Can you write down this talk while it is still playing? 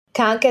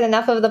Can't get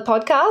enough of the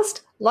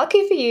podcast?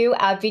 Lucky for you,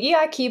 our Beauty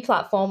IQ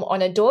platform on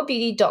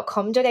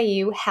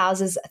adorebeauty.com.au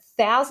houses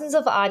thousands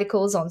of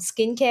articles on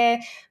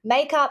skincare,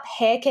 makeup,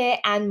 hair care,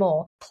 and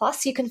more.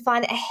 Plus, you can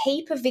find a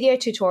heap of video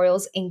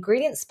tutorials,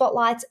 ingredient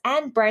spotlights,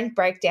 and brand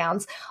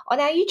breakdowns on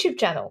our YouTube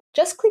channel.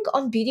 Just click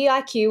on Beauty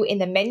IQ in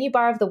the menu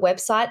bar of the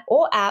website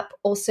or app,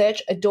 or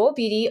search Adore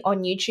Beauty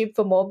on YouTube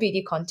for more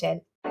beauty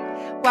content.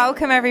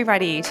 Welcome,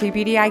 everybody, to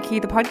Beauty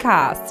IQ, the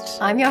podcast.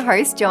 I'm your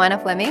host, Joanna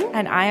Fleming.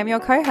 And I am your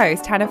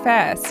co-host, Hannah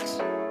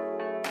First.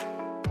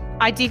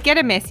 I did get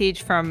a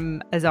message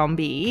from a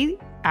zombie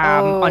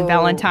on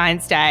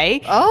Valentine's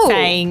Day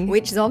saying...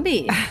 which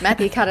zombie?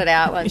 Matthew cut it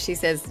out when she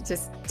says,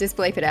 just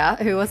bleep it out.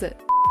 Who was it?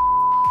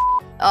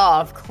 Oh,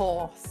 of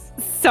course.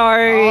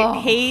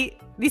 So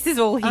this is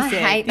all he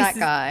said. I hate that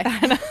guy.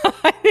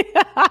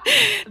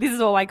 This is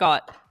all I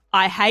got.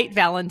 I hate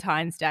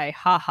Valentine's Day.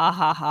 Ha, ha,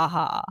 ha, ha,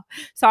 ha.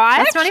 So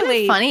That's not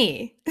even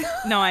funny.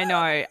 No, I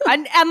know.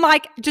 And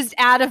like just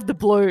out of the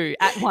blue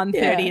at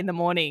 1:30 in the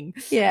morning.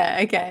 Yeah,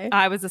 okay.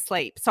 I was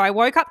asleep. So I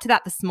woke up to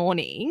that this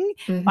morning.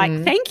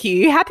 Like, thank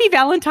you. Happy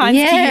Valentine's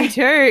to you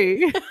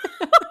too.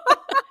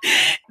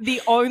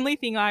 The only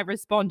thing I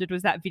responded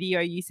was that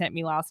video you sent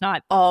me last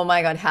night. Oh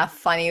my God, how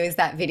funny was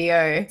that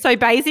video? So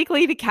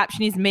basically the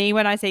caption is me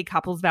when I see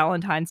couples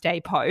Valentine's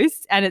Day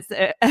posts, and it's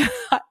the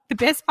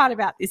best part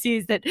about this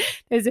is that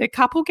there's a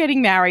couple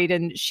getting married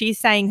and she's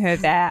saying her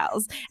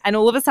vows, and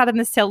all of a sudden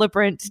the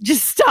celebrant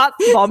just starts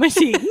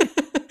vomiting.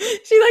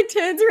 She like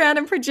turns around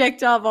and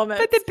projectile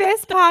vomits. But the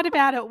best part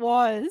about it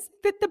was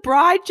that the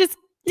bride just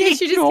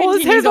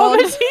ignores her continues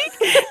vomiting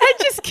and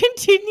just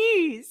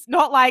continues.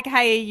 Not like,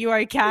 hey, are you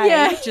okay?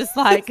 Yeah. Just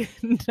like,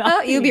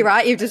 oh, you'll be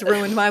right. You've just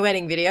ruined my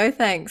wedding video.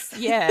 Thanks.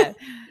 Yeah.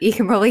 You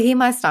can probably hear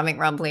my stomach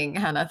rumbling,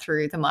 Hannah,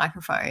 through the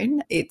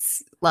microphone.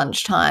 It's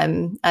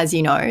lunchtime, as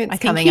you know. It's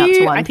coming up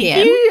to 1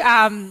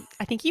 p.m.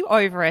 I think you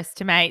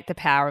overestimate the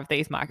power of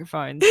these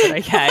microphones. But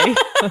okay.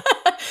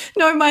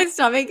 No, my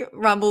stomach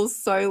rumbles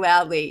so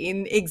loudly.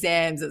 In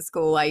exams at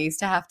school, I used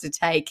to have to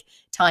take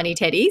tiny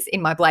teddies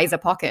in my blazer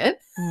pocket.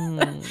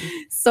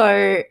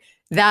 So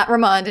that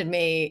reminded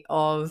me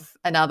of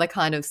another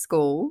kind of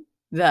school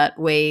that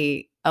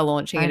we are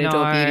launching at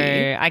Adore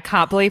Beauty. I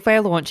can't believe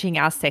we're launching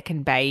our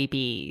second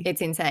baby.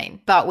 It's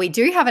insane. But we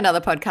do have another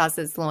podcast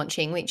that's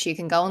launching, which you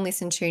can go and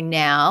listen to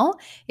now.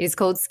 It is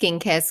called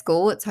Skincare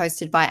School. It's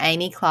hosted by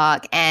Amy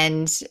Clark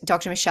and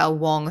Dr. Michelle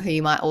Wong, who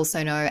you might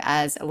also know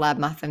as Lab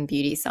Muffin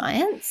Beauty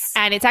Science.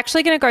 And it's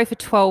actually going to go for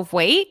 12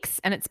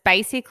 weeks. And it's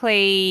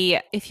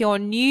basically, if you're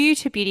new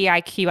to Beauty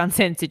IQ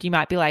Uncensored, you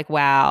might be like,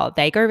 wow,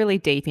 they go really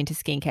deep into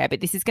skincare. But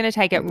this is going to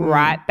take it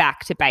right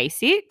back to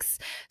basics.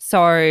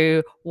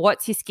 So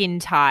what's your skin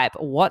type?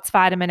 What's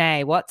vitamin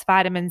A? What's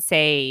vitamin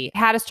C?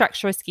 How to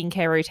structure a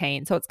skincare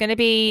routine. So it's going to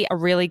be a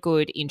really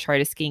good intro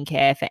to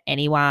skincare for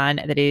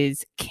anyone that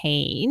is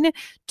keen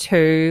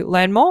to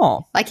learn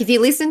more. Like if you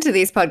listen to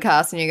this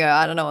podcast and you go,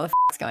 I don't know what the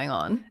is going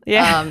on,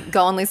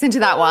 go and listen to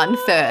that one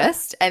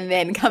first and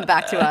then come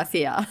back to us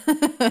here.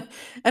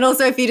 And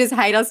also if you just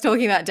hate us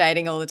talking about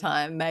dating all the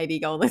time, maybe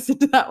go and listen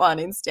to that one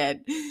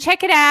instead.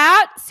 Check it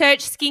out. Search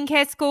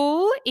Skincare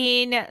School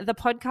in the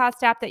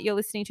podcast app that you're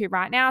listening to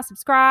right now.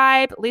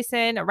 Subscribe,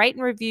 listen, rate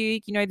and review.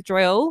 You know the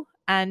drill,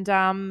 and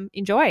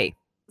enjoy.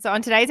 So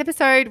on today's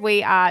episode,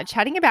 we are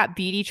chatting about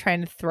beauty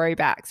trend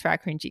throwbacks for our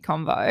cringy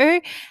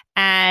convo.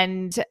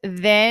 And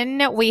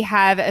then we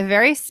have a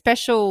very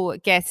special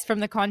guest from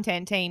the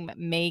content team,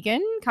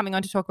 Megan, coming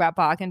on to talk about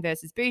bargain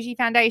versus bougie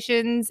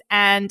foundations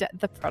and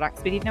the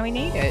products we didn't know we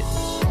needed.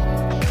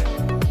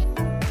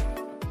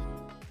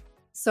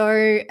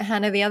 So,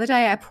 Hannah, the other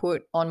day I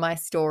put on my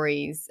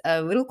stories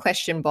a little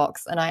question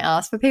box and I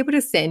asked for people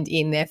to send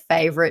in their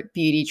favorite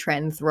beauty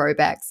trend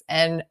throwbacks.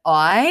 And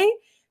I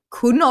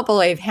could not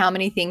believe how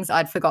many things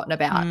I'd forgotten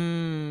about.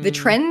 The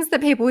trends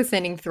that people were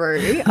sending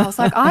through, I was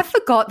like, I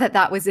forgot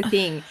that was a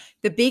thing.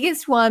 The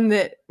biggest one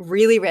that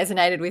really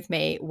resonated with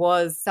me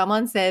was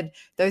someone said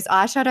those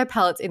eyeshadow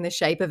palettes in the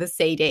shape of a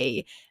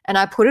CD. And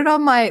I put it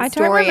on my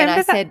story and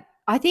I said,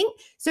 I think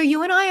so.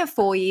 You and I are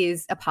 4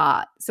 years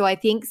apart. So I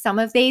think some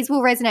of these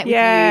will resonate with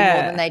you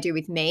more than they do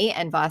with me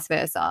and vice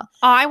versa.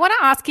 I want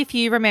to ask if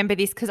you remember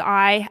this because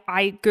I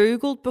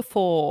Googled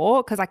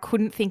before because I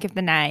couldn't think of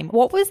the name.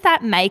 What was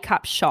that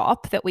makeup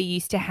shop that we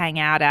used to hang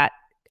out at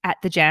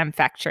the Jam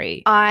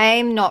Factory?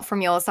 I'm not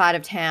from your side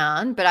of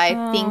town, but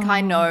I think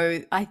I know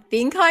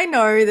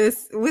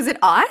this. Was it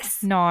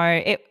Ice?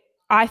 No,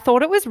 I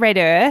thought it was Red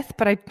Earth,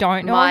 but I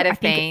don't know. Might have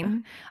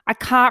been. I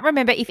can't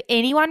remember. If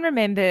anyone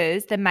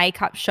remembers the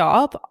makeup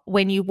shop,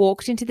 when you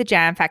walked into the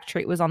Jam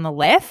Factory, it was on the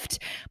left.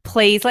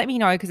 Please let me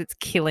know because it's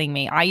killing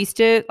me. I used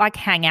to like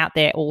hang out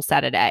there all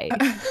Saturday.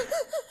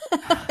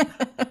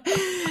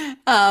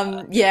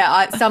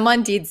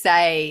 Someone did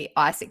say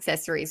Ice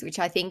Accessories, which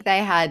I think they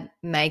had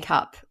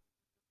makeup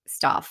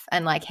stuff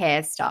and like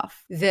hair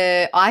stuff.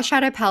 The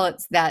eyeshadow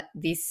palettes that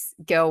this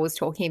girl was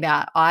talking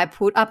about, I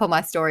put up on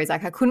my stories.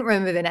 Like I couldn't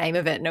remember the name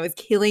of it and it was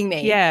killing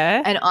me.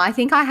 Yeah. And I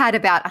think I had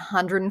about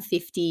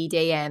 150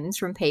 DMs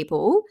from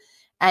people.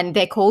 and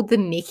they're called the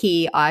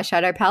Mickey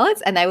eyeshadow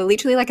palettes, and they were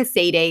literally like a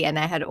CD, and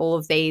they had all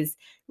of these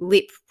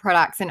lip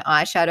products and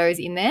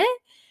eyeshadows in there.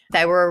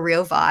 They were a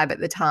real vibe at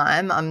the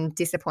time. I'm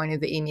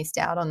disappointed that you missed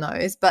out on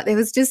those, but there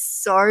was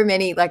just so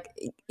many, like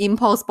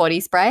Impulse body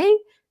spray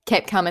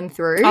kept coming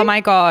through. Oh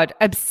my God,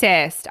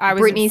 obsessed. I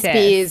was Britney obsessed.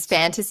 Spears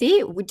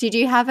Fantasy. Did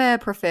you have a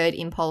preferred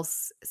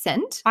Impulse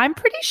scent? I'm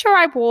pretty sure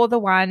I wore the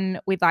one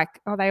with like,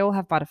 oh, they all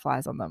have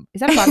butterflies on them. Is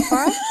that a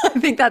butterfly? I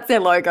think that's their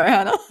logo,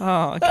 Hannah.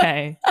 Oh,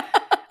 okay.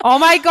 Oh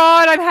my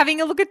God, I'm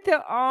having a look at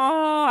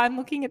I'm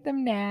looking at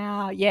them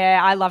now. Yeah,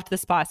 I loved the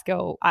Spice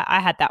Girl. I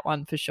had that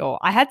one for sure.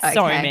 I had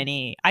so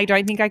many. I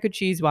don't think I could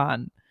choose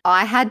one.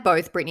 I had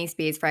both Britney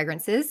Spears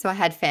fragrances. So I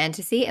had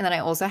Fantasy, and then I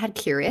also had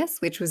Curious,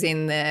 which was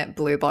in the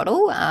blue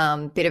bottle.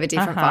 Bit of a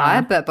different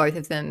vibe, but both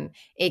of them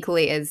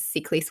equally as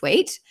sickly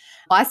sweet.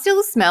 I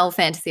still smell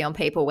Fantasy on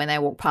people when they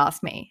walk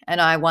past me,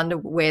 and I wonder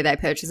where they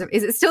purchase it.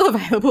 Is it still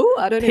available?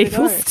 I don't even know.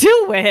 People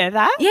still wear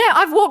that? Yeah,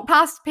 I've walked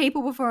past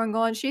people before and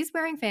gone, she's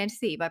wearing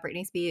Fantasy by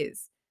Britney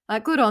Spears.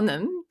 Like, good on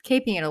them,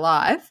 keeping it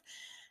alive.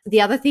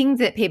 The other thing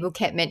that people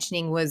kept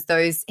mentioning was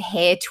those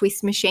hair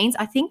twist machines.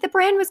 I think the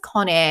brand was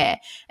Conair,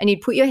 and you'd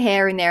put your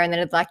hair in there and then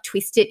it'd like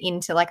twist it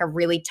into like a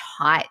really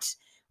tight,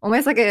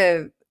 almost like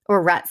a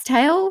rat's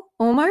tail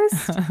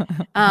almost.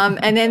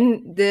 And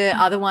then the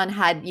other one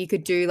you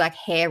could do like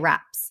hair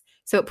wraps.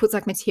 So it puts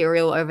like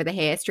material over the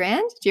hair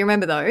strand. Do you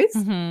remember those?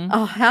 Mm-hmm.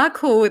 Oh, how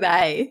cool were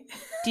they?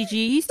 Did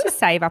you used to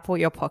save up all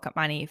your pocket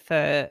money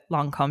for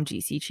Lancome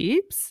Juicy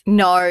Tubes?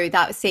 No,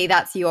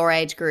 that's your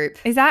age group.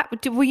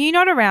 Were you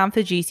not around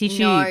for Juicy Tubes?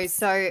 No,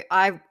 so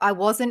I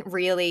wasn't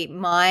really.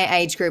 My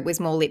age group was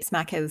more Lip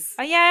Smackers.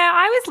 Oh, yeah,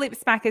 I was Lip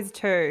Smackers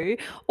too.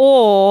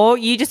 Or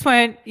you just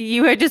weren't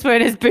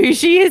as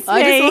bougie as me.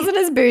 I just wasn't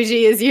as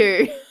bougie as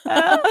you.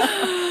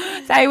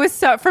 They were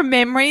from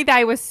memory,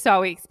 they were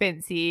so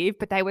expensive,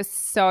 but they were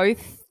so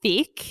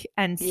thick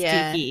and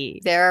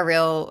sticky. They're a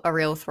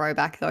real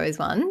throwback, those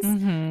ones.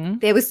 Mm-hmm.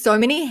 There was so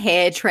many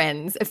hair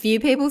trends. A few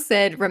people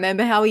said,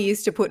 remember how we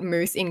used to put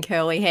mousse in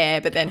curly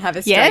hair but then have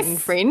a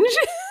straightened fringe?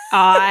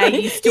 I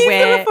used to You've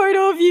wear got a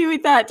photo of you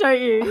with that,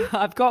 don't you?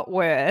 I've got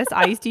worse.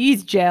 I used to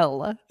use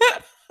gel.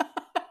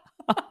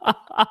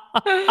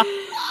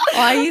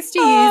 I used to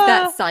use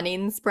that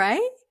sun-in spray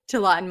to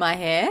lighten my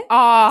hair.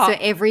 Oh. So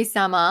every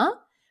summer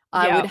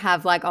I would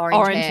have like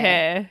orange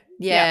hair.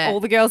 Yeah. All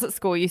the girls at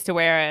school used to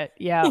wear it.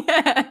 Yeah.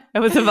 It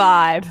was a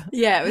vibe.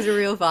 Yeah, it was a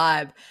real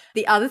vibe.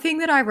 The other thing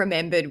that I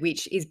remembered,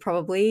 which is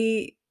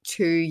probably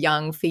too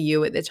young for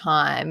you at the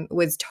time,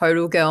 was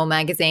Total Girl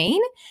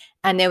magazine.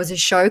 And there was a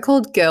show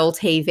called Girl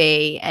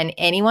TV, and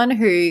anyone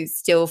who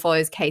still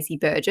follows Casey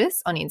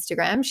Burgess on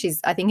Instagram, she's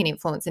I think an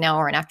influencer now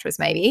or an actress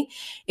maybe,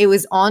 it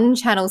was on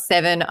Channel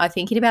 7 I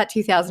think in about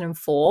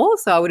 2004,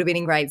 so I would have been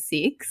in grade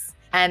 6,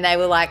 and they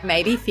were like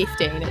maybe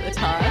 15 at the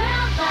time.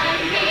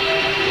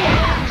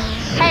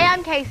 Hey,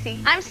 I'm Casey.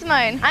 I'm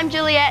Simone. I'm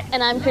Juliet.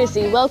 And I'm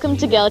Chrissy. Welcome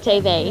to Girl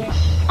TV.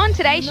 On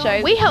today's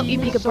show, we help you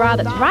pick a bra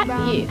that's right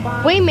for you.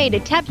 We meet a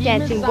tap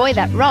dancing boy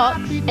that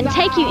rocks And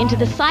take you into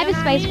the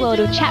cyberspace world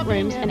of chat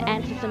rooms and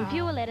answer some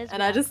viewer letters.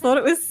 And I just thought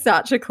it was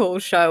such a cool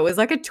show. It was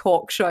like a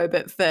talk show,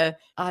 but for,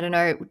 I don't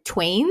know,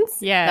 tweens?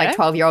 Yeah. Like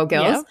 12-year-old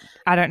girls. Yep.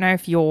 I don't know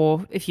if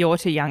you're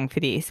too young for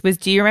this.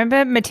 Do you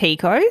remember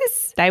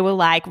Matikos? They were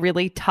like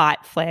really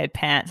tight flared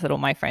pants that all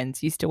my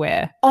friends used to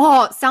wear.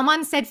 Oh,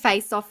 someone said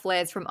face-off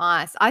flares from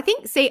Ice. I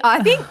think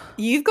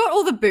you've got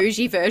all the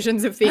bougie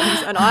versions of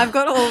things and I've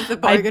got all of the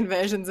bogan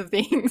versions of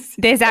things.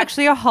 There's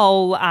actually a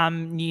whole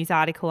news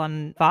article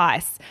on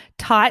Vice.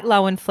 Tight,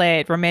 low and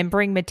flared,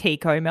 remembering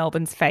Matiko,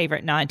 Melbourne's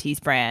favourite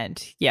 90s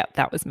brand. Yep,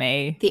 that was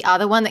me. The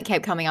other one that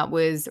kept coming up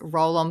was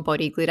Roll-On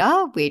Body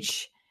Glitter,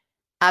 which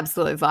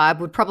absolute vibe.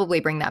 Would probably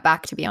bring that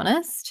back, to be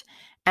honest.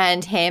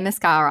 And hair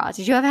mascara.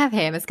 Did you ever have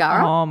hair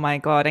mascara? Oh my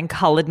God. And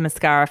coloured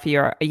mascara for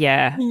your,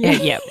 yeah.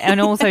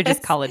 And also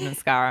just coloured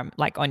mascara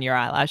like on your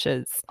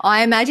eyelashes.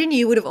 I imagine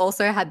you would have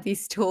also had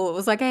this tool. It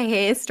was like a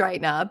hair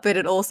straightener, but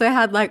it also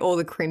had like all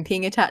the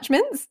crimping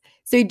attachments.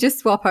 So you just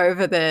swap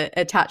over the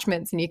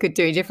attachments and you could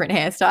do different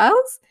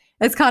hairstyles.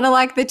 It's kind of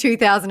like the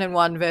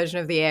 2001 version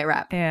of the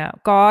Airwrap. Yeah.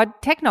 God,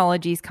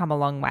 technology's come a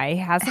long way,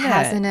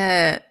 hasn't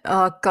it?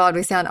 Oh, God,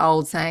 we sound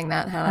old saying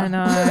that,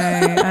 Hannah.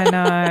 I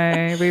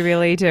know. We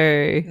really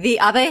do.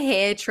 The other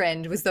hair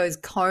trend was those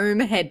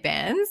comb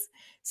headbands.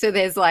 So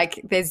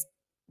there's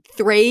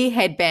 3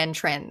 headband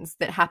trends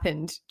that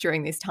happened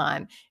during this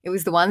time. It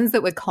was the ones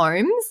that were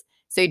combs.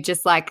 So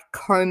just like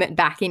comb it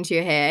back into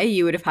your hair.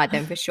 You would have had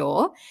them for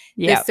sure.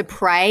 Yep. The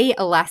Supre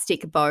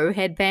elastic bow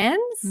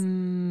headbands,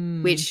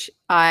 which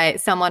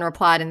someone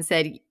replied and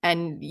said,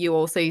 and you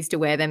also used to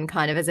wear them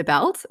kind of as a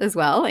belt as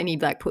well, and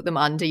you'd like put them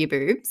under your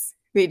boobs,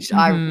 which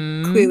I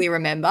clearly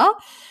remember.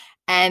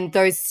 And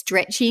those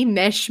stretchy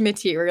mesh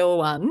material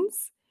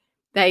ones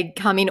They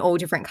come in all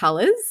different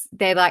colors.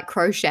 They're like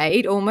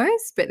crocheted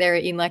almost, but they're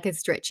in like a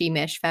stretchy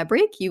mesh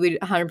fabric. You would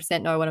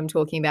 100% know what I'm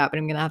talking about, but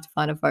I'm going to have to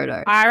find a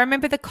photo. I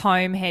remember the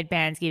comb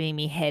headbands giving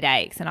me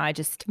headaches, and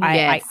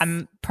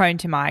I'm prone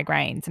to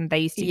migraines, and they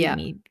used to give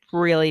me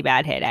really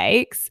bad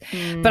headaches.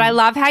 But I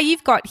love how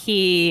you've got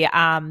here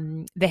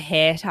the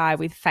hair tie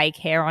with fake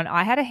hair on.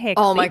 I had a hair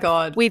Oh my clip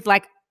God. with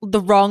like the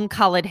wrong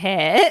colored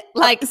hair.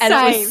 Like, Same.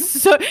 and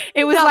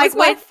it was that like was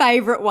my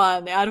favorite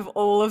one out of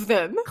all of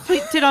them.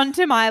 clipped it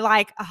onto my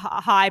like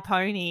high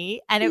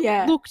pony, and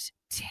it looked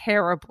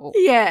terrible.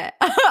 Yeah.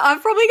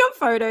 I've probably got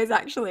photos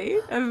actually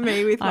of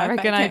me with my I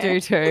reckon fake I hair.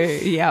 do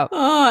too. Yeah.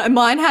 Oh, and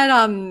mine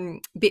had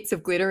bits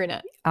of glitter in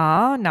it.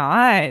 Oh,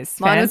 nice.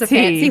 Mine was a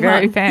fancy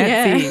very one.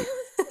 fancy. Yeah.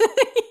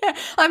 Yeah.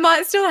 I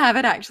might still have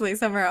it actually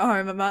somewhere at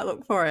home. I might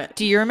look for it.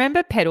 Do you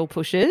remember pedal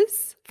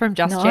pushers from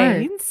Just No.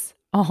 Jeans?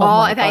 Oh,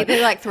 Are my they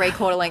God. like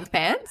 3/4 length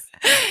pants?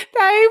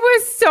 They were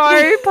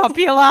so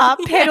popular.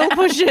 Pedal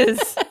pushers.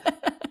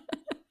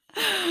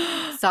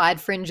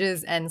 Side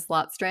fringes and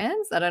slut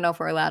strands. I don't know if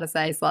we're allowed to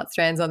say slut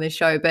strands on this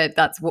show, but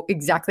that's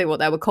exactly what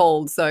they were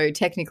called. So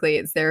technically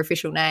it's their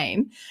official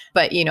name,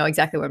 but you know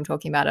exactly what I'm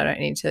talking about. I don't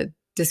need to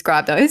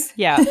describe those.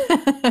 Yeah.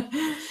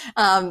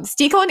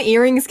 Stick-on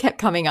earrings kept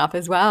coming up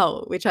as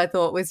well, which I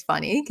thought was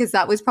funny because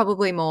that was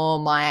probably more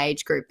my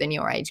age group than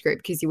your age group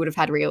because you would have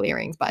had real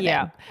earrings by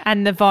Yeah. then.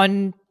 And the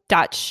Von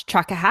Dutch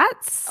trucker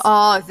hats.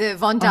 Oh, the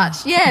Von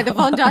Dutch. Yeah, the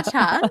Von Dutch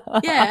hat.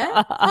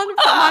 Yeah.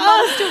 My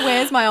mum still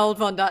wears my old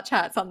Von Dutch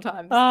hat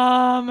sometimes.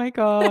 Oh my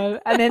God.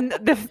 And then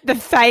the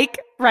fake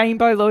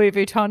rainbow Louis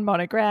Vuitton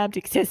monogrammed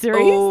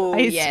accessories. Oh, I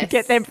used to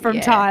get them from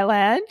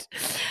Thailand.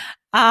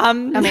 I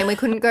mean, we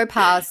couldn't go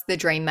past the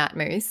Dream Matte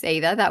Mousse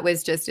either. That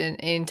was just an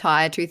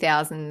entire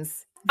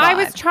 2000s I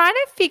was vibe. trying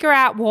to figure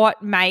out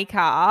what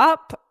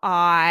makeup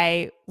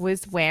I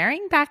was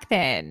wearing back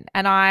then.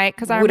 And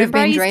because I would have remember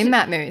I been used Dream to-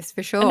 Matte Mousse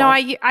for sure. No,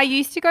 I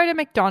used to go to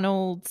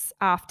McDonald's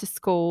after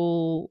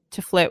school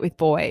to flirt with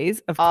boys,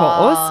 of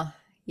course.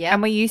 Yeah.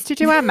 And we used to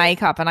do our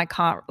makeup, and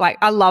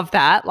I love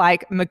that,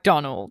 like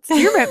McDonald's. Do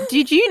you remember?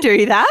 Did you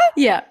do that?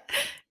 Yeah.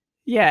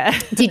 Yeah.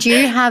 Did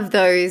you have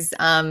those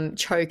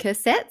choker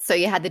sets? So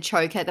you had the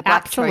choker, the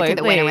black choker that went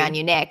Absolutely. around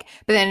your neck,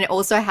 but then it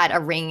also had a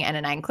ring and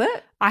an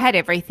anklet. I had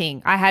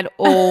everything. I had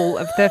all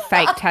of the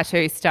fake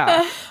tattoo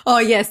stuff. Oh,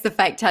 yes, the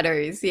fake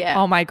tattoos.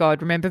 Yeah. Oh my God.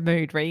 Remember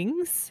mood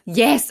rings?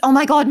 Yes. Oh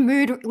my God,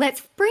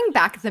 let's bring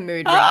back the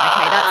mood ring.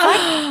 Okay,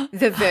 that's like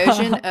the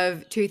version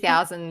of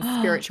 2000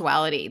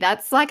 spirituality.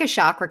 That's like a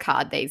chakra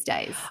card these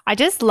days. I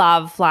just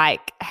love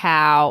like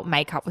how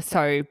makeup was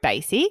so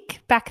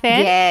basic back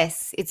then.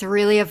 Yes, it's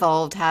really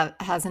evolved,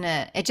 hasn't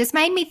it? It just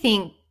made me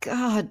think,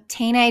 God,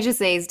 teenagers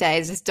these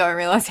days just don't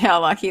realize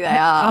how lucky they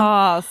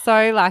are. Oh,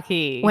 so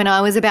lucky. When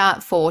I was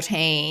about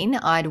 14,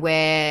 I'd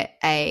wear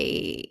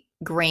a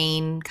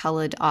green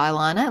coloured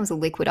eyeliner. It was a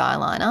liquid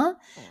eyeliner.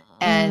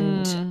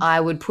 And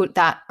I would put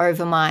that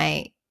over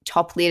my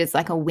top lid as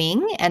like a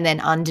wing and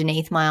then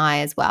underneath my eye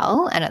as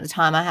well. And at the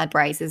time I had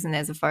braces, and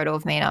there's a photo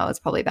of me and I was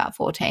probably about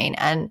 14.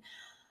 And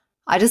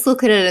I just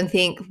look at it and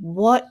think,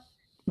 what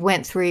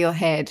went through your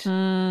head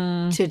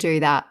to do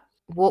that?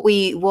 What were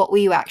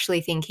you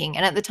actually thinking?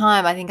 And at the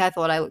time, I think I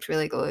thought I looked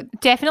really good.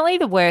 Definitely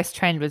the worst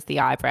trend was the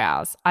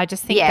eyebrows. I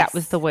just think that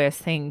was the worst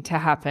thing to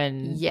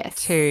happen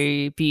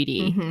to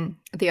beauty.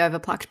 Mm-hmm. The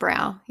overplucked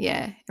brow.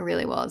 Yeah, it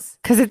really was.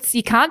 Because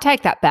you can't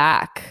take that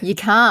back. You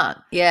can't.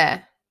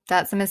 Yeah.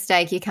 That's a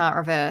mistake you can't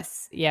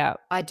reverse. Yeah.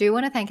 I do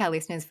want to thank our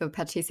listeners for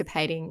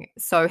participating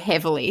so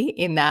heavily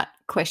in that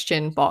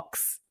question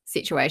box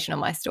situation on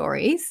my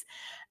stories.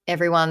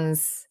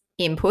 Everyone's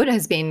input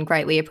has been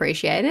greatly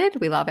appreciated.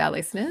 We love our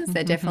listeners.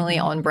 They're definitely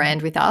on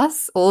brand with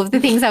us. All of the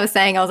things I was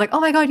saying, I was like, oh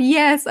my God,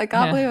 yes, I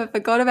can't believe I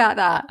forgot about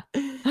that.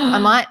 I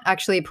might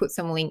actually put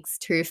some links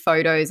to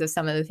photos of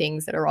some of the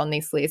things that are on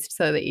this list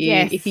so that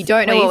if you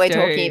don't know what we're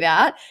talking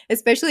about,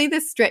 especially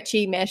the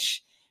stretchy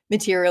mesh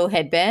material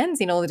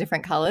headbands in all the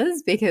different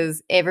colors,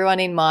 because everyone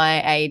in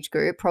my age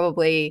group,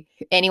 probably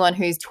anyone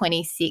who's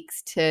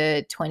 26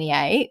 to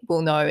 28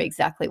 will know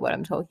exactly what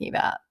I'm talking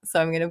about. So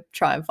I'm going to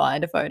try and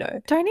find a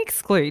photo. Don't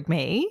exclude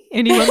me.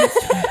 Anyone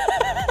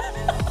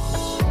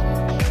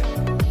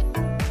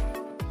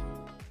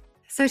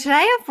So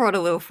today I've brought a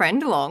little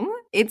friend along.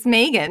 It's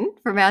Megan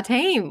from our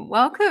team.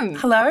 Welcome.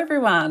 Hello,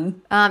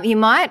 everyone. You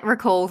might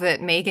recall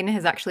that Megan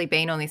has actually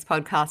been on this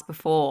podcast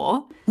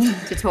before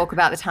to talk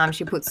about the time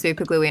she put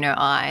super glue in her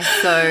eye.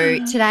 So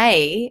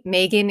today,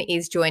 Megan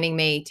is joining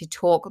me to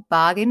talk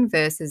bargain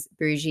versus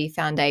bougie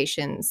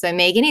foundation. So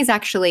Megan is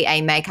actually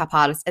a makeup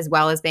artist as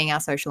well as being our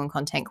social and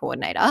content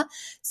coordinator.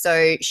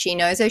 So she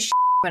knows her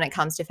when it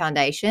comes to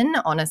foundation.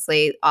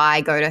 Honestly,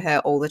 I go to her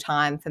all the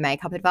time for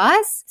makeup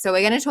advice. So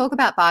we're going to talk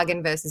about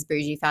bargain versus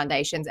bougie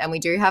foundations, and we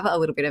do have a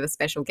little bit of a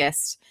special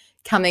guest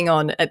coming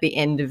on at the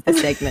end of the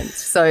segment.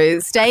 So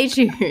stay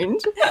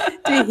tuned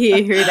to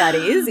hear who that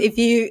is. If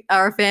you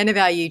are a fan of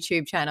our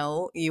YouTube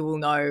channel, you will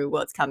know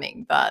what's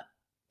coming, but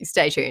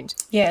stay tuned.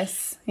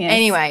 Yes.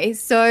 Anyway,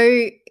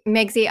 so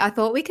Megsy, I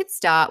thought we could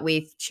start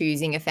with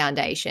choosing a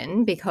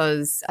foundation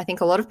because I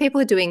think a lot of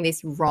people are doing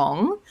this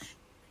wrong.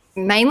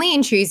 mainly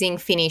in choosing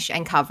finish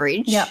and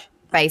coverage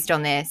based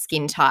on their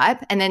skin type.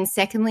 And then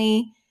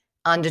secondly,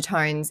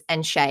 undertones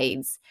and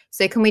shades.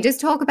 So can we just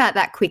talk about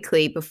that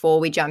quickly before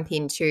we jump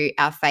into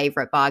our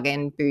favourite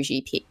bargain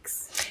bougie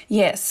picks?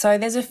 Yes, so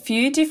there's a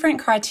few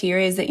different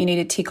criteria that you need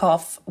to tick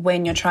off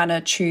when you're trying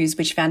to choose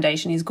which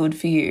foundation is good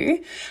for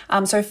you.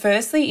 So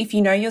firstly, if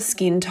you know your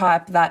skin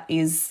type, that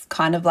is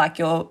kind of like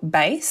your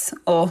base,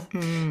 or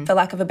for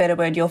lack of a better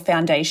word, your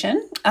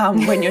foundation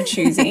when you're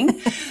choosing.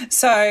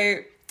 So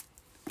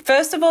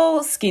first of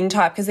all, skin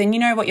type, because then you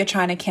know what you're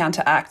trying to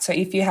counteract. So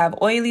if you have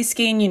oily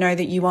skin, you know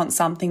that you want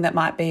something that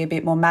might be a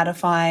bit more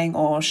mattifying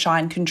or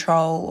shine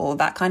control or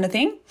that kind of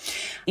thing.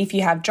 If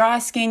you have dry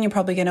skin, you're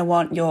probably going to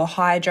want your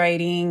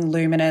hydrating,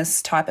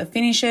 luminous type of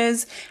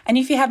finishes. And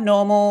if you have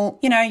normal,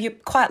 you know, you're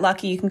quite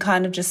lucky, you can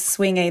kind of just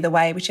swing either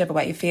way, whichever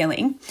way you're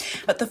feeling.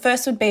 But the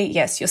first would be,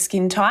 yes, your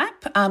skin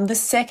type. The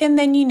second,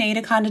 then you need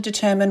to kind of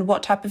determine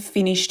what type of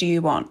finish do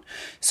you want.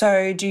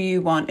 So do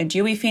you want a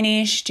dewy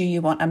finish? Do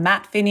you want a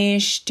matte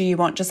finish? Do you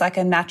want just like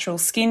a natural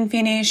skin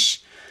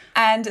finish?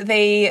 And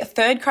the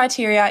third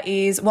criteria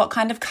is what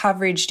kind of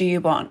coverage do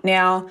you want?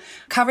 Now,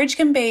 coverage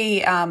can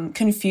be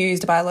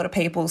confused by a lot of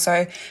people.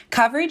 So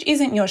coverage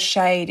isn't your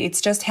shade.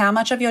 It's just how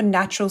much of your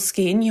natural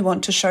skin you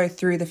want to show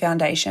through the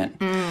foundation.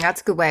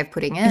 That's a good way of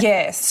putting it.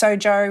 Yes. So,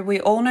 Jo,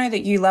 we all know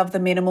that you love the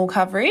minimal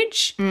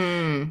coverage.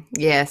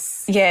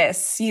 Yes.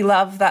 Yes, you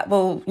love that.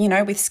 Well, you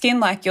know, with skin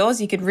like yours,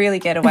 you could really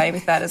get away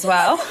with that as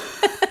well.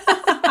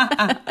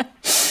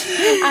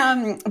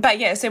 But,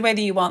 yeah, so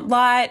whether you want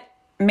light,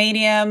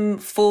 medium,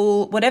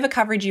 full, whatever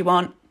coverage you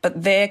want,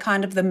 but they're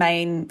kind of the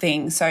main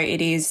thing. So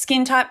it is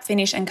skin type,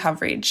 finish and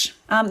coverage.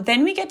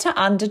 Then we get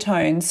to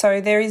undertones.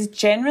 So there is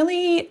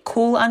generally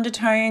cool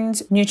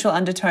undertones, neutral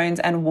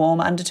undertones and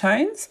warm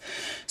undertones.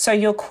 So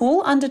your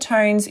cool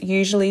undertones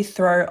usually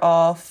throw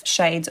off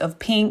shades of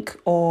pink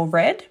or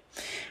red,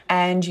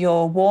 and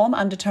your warm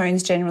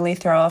undertones generally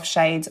throw off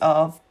shades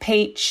of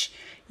peach,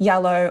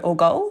 yellow or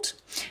gold.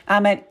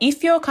 And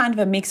if you're kind of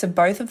a mix of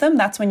both of them,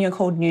 that's when you're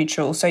called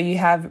neutral. So you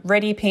have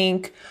reddy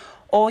pink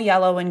or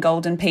yellow and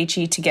golden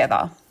peachy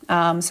together.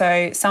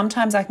 So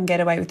sometimes I can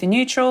get away with the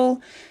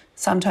neutral,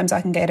 sometimes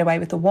I can get away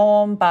with the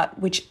warm, but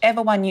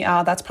whichever one you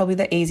are, that's probably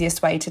the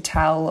easiest way to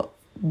tell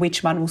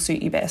which one will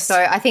suit you best. So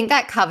I think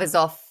that covers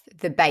off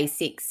the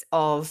basics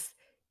of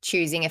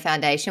choosing a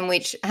foundation,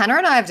 which Hannah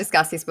and I have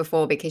discussed this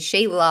before because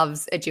she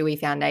loves a dewy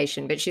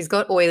foundation, but she's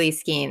got oily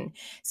skin.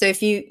 So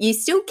if you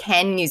still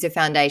can use a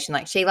foundation,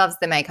 like she loves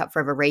the Makeup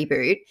Forever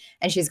Reboot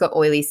and she's got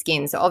oily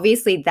skin. So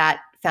obviously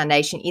that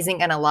foundation isn't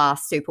going to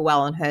last super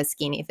well on her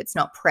skin if it's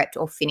not prepped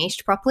or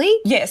finished properly.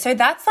 Yeah, so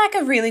that's like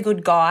a really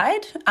good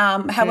guide.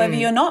 However,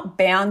 you're not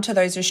bound to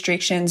those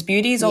restrictions.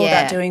 Beauty is all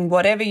about doing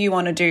whatever you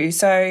want to do.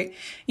 So,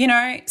 you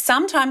know,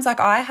 sometimes like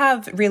I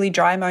have really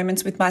dry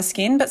moments with my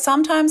skin, but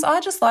sometimes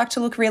I just like to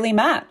look really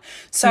matte.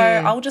 So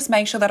I'll just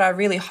make sure that I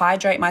really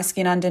hydrate my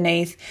skin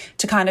underneath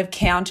to kind of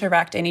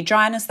counteract any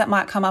dryness that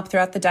might come up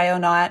throughout the day or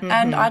night.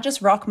 And I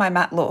just rock my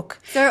matte look.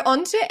 So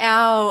onto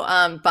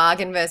our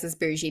bargain versus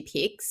bougie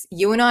picks.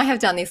 You and I have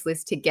done this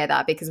list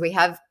together because we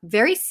have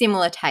very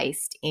similar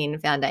taste in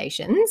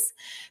foundations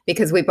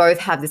because we both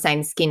have the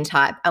same skin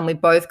type and we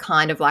both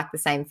kind of like the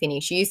same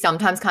finish. You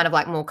sometimes kind of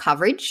like more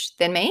coverage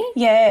than me.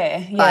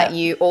 Yeah. But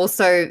you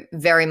also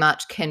very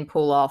much can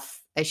pull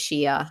off a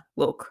sheer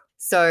look.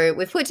 So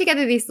we've put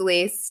together this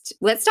list.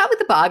 Let's start with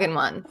the bargain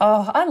one.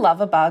 Oh, I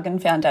love a bargain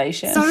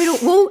foundation.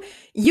 Well,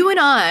 you and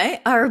I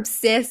are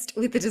obsessed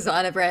with the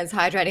designer brand's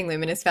Hydrating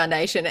Luminous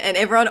Foundation, and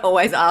everyone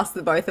always asks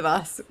the both of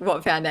us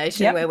what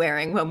foundation we're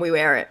wearing when we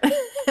wear it. I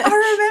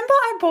remember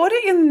I bought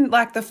it in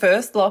like the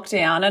first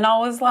lockdown and I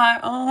was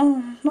like,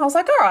 all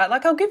right,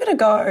 like I'll give it a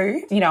go.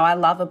 You know, I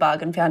love a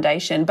bargain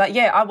foundation, but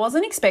yeah, I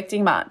wasn't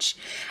expecting much.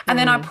 And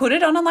then I put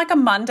it on like a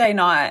Monday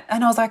night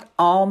and I was like,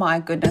 oh my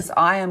goodness,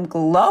 I am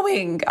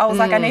glowing. I was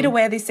like, I need to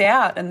wear this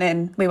out. And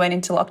then we went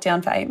into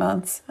lockdown for 8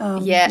 months.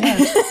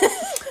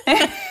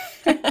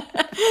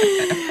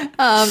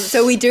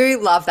 So we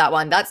do love that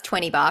one. That's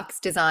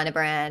 $20, designer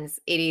brands.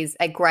 It is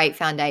a great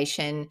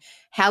foundation.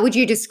 How would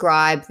you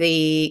describe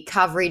the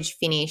coverage,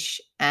 finish,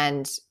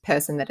 and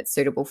person that it's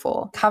suitable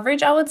for?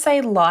 Coverage, I would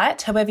say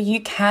light. However, you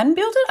can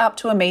build it up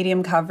to a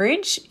medium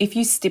coverage if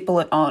you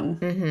stipple it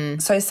on.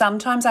 So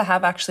sometimes I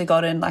have actually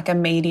gotten like a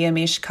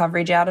medium-ish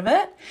coverage out of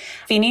it.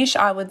 Finish,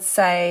 I would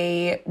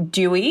say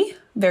dewy,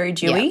 very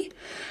dewy. Yeah.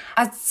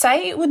 I'd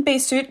say it would be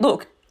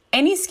look,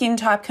 any skin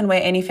type can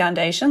wear any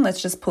foundation.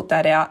 Let's just put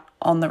that out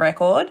on the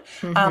record.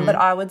 But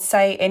I would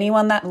say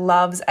anyone that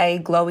loves a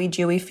glowy,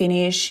 dewy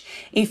finish,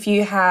 if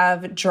you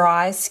have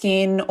dry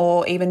skin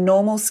or even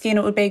normal skin,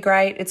 it would be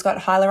great. It's got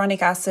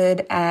hyaluronic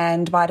acid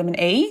and vitamin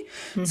E.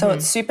 So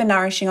it's super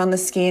nourishing on the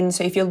skin.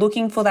 So if you're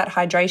looking for that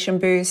hydration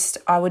boost,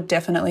 I would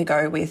definitely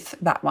go with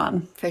that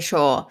one. For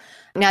sure.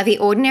 Now, the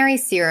Ordinary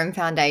Serum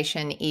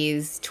Foundation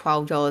is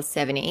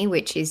 $12.70,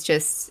 which is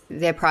just,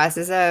 their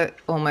prices are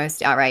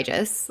almost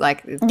outrageous.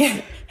 Like,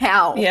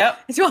 how?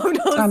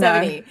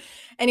 $12.70.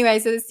 Anyway,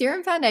 so the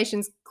Serum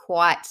Foundation's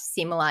quite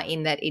similar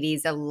in that it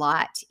is a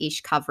light-ish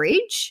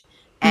coverage.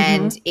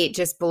 and it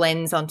just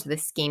blends onto the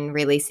skin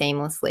really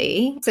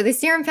seamlessly. So the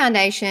serum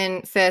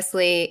foundation,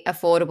 firstly,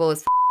 affordable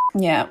as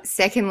Yeah.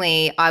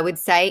 Secondly, I would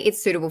say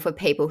it's suitable for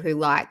people who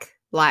like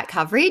light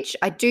coverage.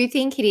 I do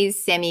think it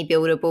is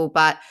semi-buildable,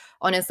 but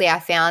honestly, I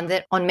found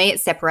that on me it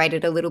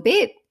separated a little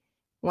bit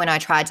when I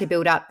tried to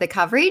build up the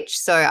coverage.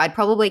 So I'd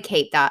probably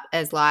keep that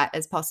as light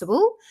as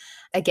possible.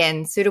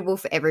 Again, suitable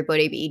for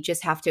everybody, but you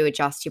just have to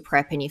adjust your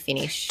prep and your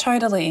finish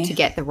Totally. to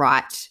get the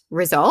right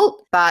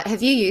result. But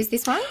have you used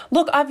this one?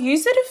 Look, I've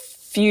used it a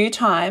few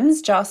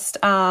times just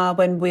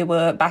when we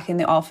were back in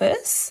the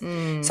office.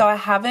 So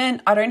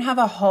I don't have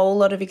a whole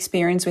lot of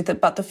experience with it,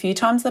 but the few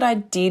times that I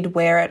did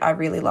wear it, I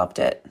really loved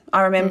it.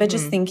 I remember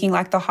just thinking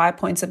like the high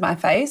points of my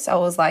face, I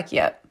was like,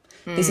 yep,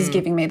 this is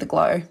giving me the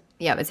glow.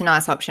 Yeah, it's a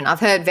nice option. I've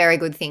heard very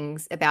good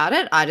things about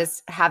it. I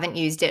just haven't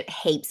used it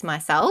heaps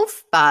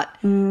myself, but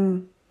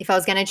if I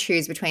was going to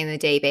choose between the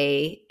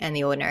DB and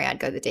the Ordinary, I'd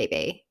go the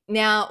DB.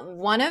 Now,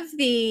 one of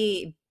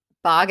the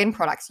bargain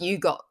products you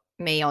got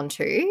me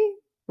onto,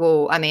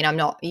 well, I mean, I'm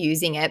not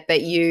using it,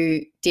 but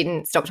you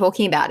didn't stop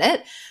talking about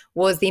it,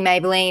 was the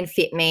Maybelline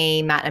Fit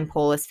Me Matte and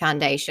Poreless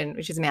Foundation,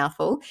 which is a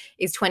mouthful,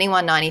 is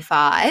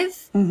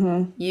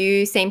 $21.95.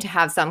 You seem to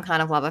have some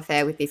kind of love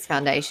affair with this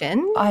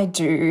foundation. I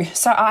do.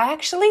 So I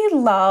actually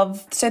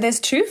so there's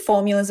two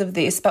formulas of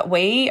this, but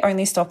we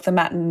only stock the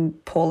matte and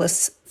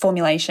poreless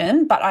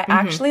formulation, but I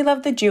actually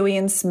love the dewy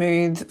and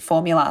smooth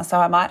formula. So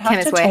I might have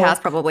Chemist Warehouse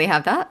probably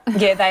have that.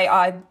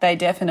 Yeah, they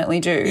definitely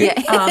do.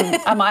 Yeah.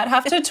 I might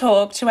have to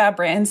talk to our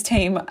brands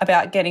team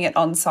about getting it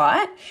on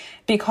site,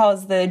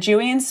 because the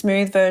dewy and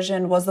smooth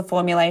version was the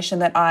formulation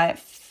that I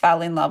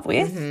fell in love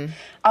with.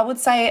 I would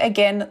say,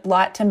 again,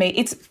 light to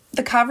me.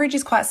 The coverage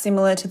is quite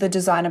similar to the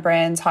designer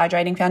brand's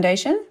hydrating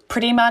foundation.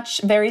 Pretty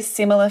much very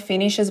similar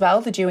finish as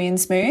well, the dewy and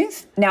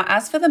smooth. Now,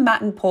 as for the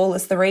matte and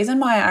poreless, the reason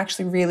why I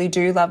actually really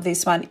do love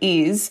this one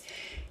is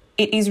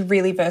it is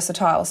really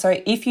versatile.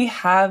 So if you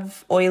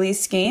have oily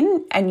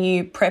skin and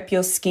you prep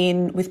your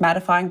skin with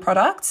mattifying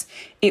products,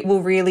 it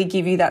will really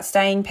give you that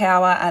staying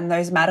power and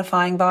those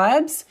mattifying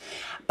vibes.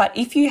 But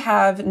if you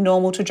have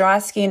normal to dry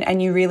skin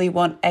and you really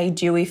want a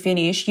dewy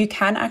finish, you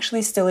can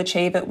actually still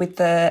achieve it with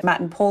the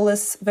matte and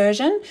poreless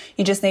version.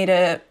 You just need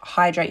to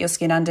hydrate your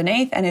skin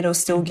underneath and it'll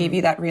still give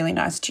you that really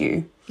nice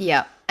dew.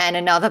 Yeah. And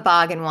another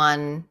bargain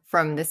one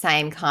from the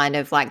same kind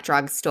of like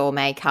drugstore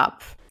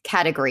makeup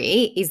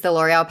category is the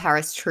L'Oreal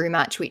Paris True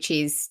Match, which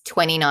is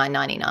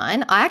 $29.99.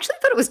 I actually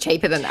thought it was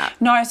cheaper than that.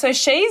 No, so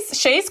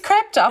she's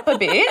crept up a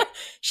bit.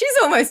 She's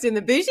almost in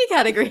the bougie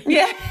category.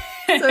 Yeah.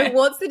 So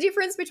what's the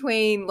difference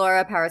between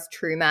L'Oreal Paris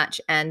True Match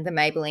and the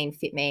Maybelline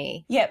Fit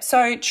Me? Yep.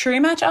 So True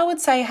Match, I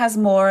would say, has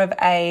more of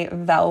a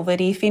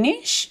velvety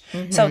finish.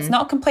 So it's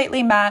not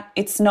completely matte.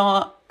 It's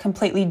not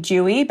completely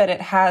dewy, but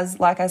it has,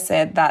 like I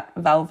said, that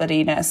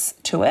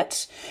velvetiness to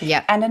it.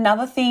 Yeah. And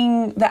another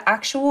thing, the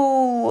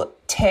actual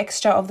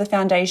texture of the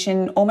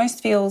foundation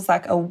almost feels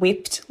like a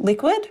whipped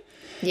liquid.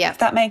 Yeah. If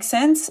that makes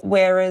sense.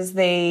 Whereas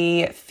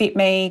the Fit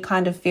Me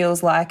kind of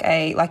feels like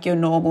your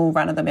normal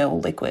run-of-the-mill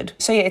liquid.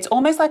 So yeah, it's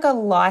almost like a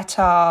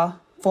lighter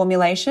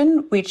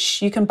formulation,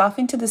 which you can buff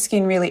into the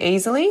skin really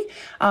easily.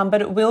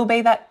 But it will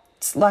be that,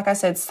 like I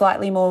said,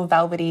 slightly more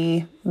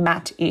velvety,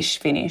 matte-ish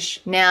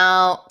finish.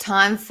 Now,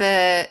 time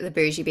for the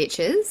bougie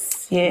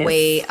bitches. Yes.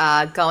 We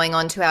are going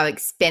on to our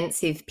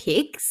expensive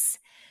picks.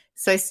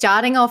 So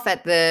starting off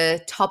at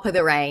the top of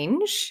the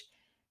range,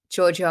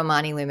 Giorgio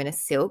Armani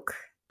Luminous Silk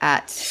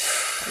at,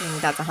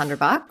 that's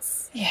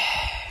 $100. Yeah.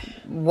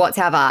 What's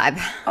our vibe?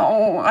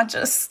 Oh,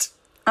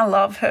 I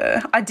love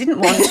her. I didn't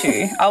want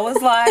to. I was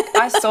like,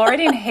 I saw it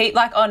in heat,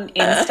 like on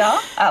Insta,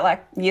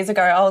 like years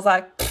ago. I was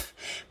like,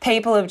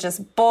 people have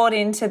just bought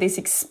into this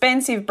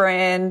expensive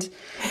brand.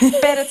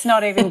 Bet it's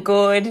not even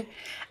good.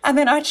 And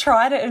then I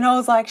tried it and I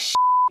was like,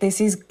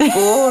 this is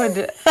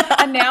good.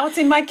 And now it's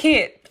in my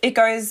kit. It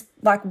goes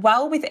like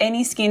well with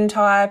any skin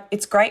type.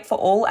 It's great for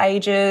all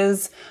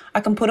ages.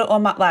 I can put it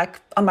on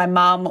my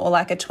mum or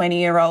like a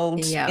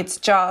 20-year-old. Yeah. It's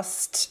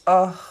just,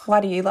 why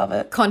do you love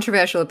it?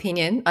 Controversial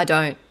opinion. I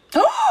don't.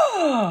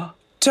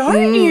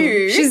 Don't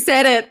you? She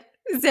said it.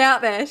 It's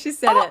out there. She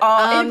said it.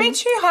 It'd be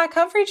too high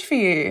coverage for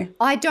you.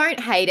 I don't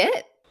hate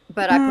it,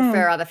 but I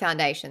prefer other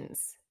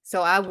foundations.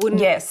 So I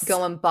wouldn't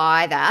go and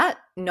buy that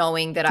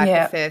knowing that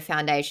I prefer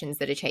foundations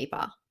that are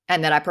cheaper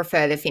and that I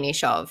prefer the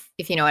finish of,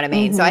 if you know what I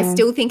mean. So I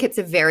still think it's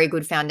a very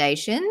good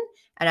foundation,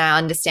 and I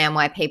understand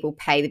why people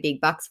pay the big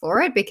bucks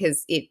for it,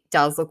 because it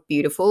does look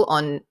beautiful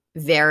on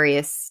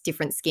various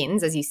different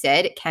skins. As you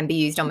said, it can be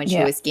used on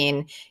mature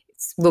skin.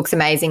 It looks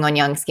amazing on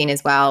young skin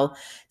as well.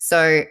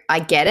 So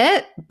I get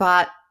it,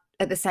 but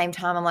at the same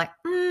time, I'm like,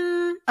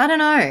 I don't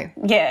know.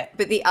 Yeah.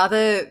 But the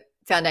other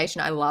foundation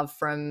I love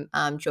from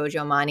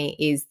Giorgio Armani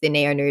is the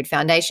Neo Nude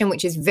foundation,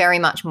 which is very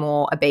much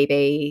more a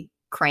BB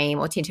cream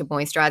or tinted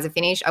moisturizer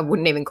finish. I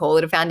wouldn't even call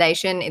it a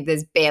foundation.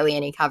 There's barely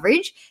any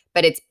coverage,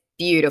 but it's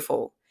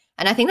beautiful.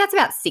 And I think that's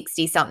about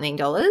 $60-something.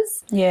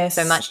 Yes.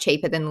 So much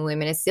cheaper than the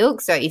Luminous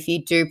Silk. So if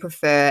you do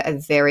prefer a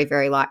very,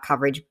 very light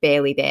coverage,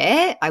 barely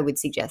there, I would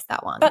suggest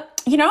that one. But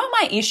you know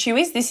what my issue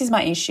is? This is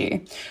my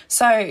issue.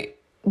 So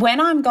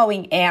when I'm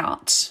going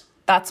out,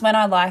 that's when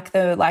I like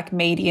the like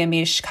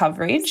medium-ish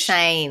coverage.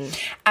 Same.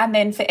 And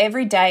then for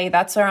every day,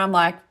 that's where I'm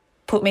like,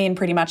 put me in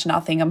pretty much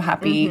nothing, I'm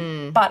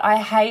happy. But I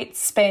hate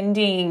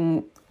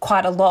spending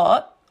quite a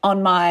lot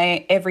on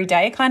my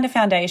everyday kind of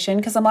foundation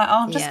because I'm like,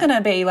 oh, I'm just going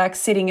to be like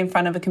sitting in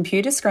front of a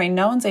computer screen.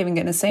 No one's even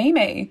going to see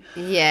me.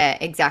 Yeah,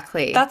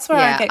 exactly. That's where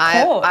I get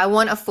caught. I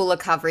want a fuller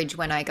coverage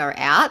when I go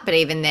out, but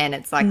even then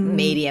it's like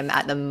medium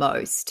at the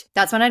most.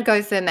 That's when I'd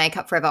go for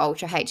Makeup Forever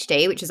Ultra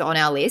HD, which is on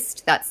our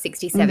list. That's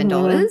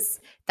 $67.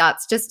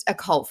 That's just a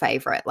cult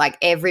favorite. Like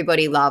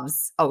everybody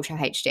loves Ultra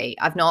HD.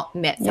 I've not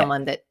met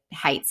someone that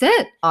hates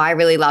it. I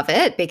really love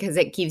it because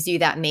it gives you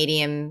that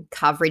medium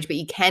coverage, but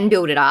you can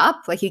build it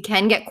up. Like you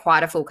can get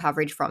quite a full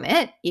coverage from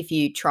it if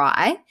you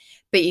try,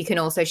 but you can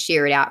also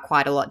sheer it out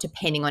quite a lot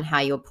depending on how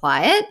you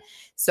apply it.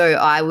 So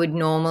I would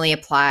normally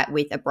apply it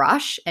with a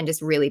brush and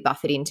just really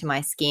buff it into my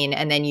skin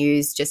and then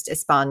use just a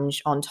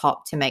sponge on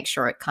top to make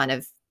sure it kind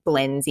of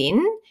blends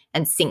in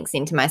and sinks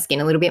into my skin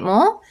a little bit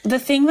more. The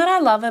thing that I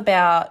love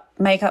about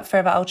Makeup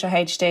Forever Ultra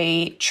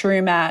HD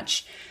True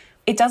Match,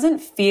 it doesn't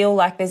feel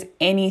like there's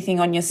anything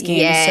on your skin.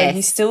 Yes. So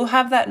you still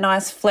have that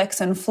nice flex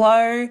and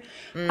flow.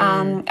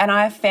 And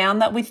I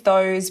found that with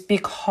those,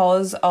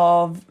 because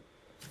of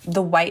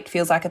the weight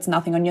feels like it's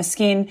nothing on your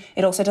skin,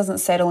 it also doesn't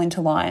settle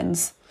into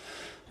lines.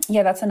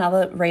 Yeah, that's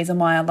another reason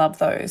why I love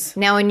those.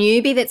 Now, a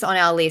newbie that's on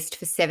our list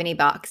for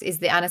 $70 is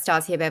the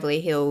Anastasia Beverly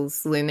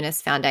Hills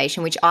Luminous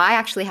Foundation, which I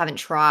actually haven't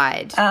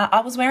tried.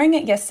 I was wearing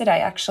it yesterday,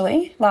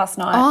 actually, last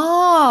night.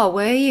 Oh,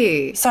 were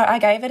you? So I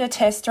gave it a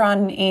test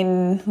run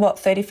in,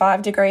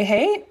 35-degree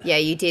heat. Yeah,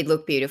 you did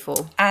look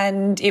beautiful.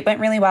 And it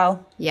went really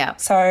well. Yeah.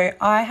 So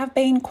I have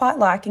been quite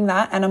liking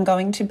that, and I'm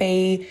going to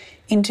be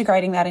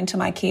integrating that into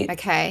my kit.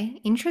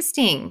 Okay,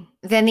 interesting.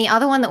 Then the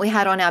other one that we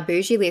had on our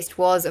bougie list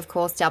was, of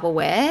course, Double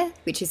Wear,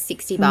 which is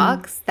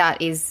 $60.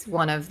 That is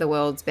one of the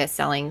world's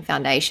best-selling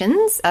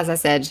foundations. As I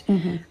said,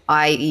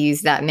 I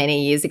used that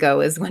many years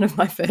ago as one of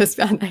my first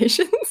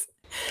foundations.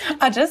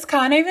 I just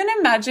can't even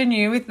imagine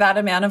you with that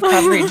amount of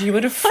coverage. You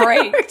would have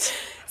freaked.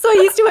 So I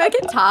used to work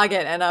at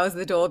Target and I was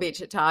the door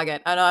bitch at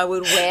Target and I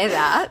would wear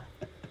that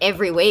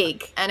every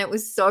week and it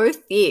was so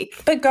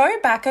thick. But go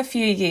back a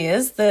few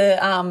years,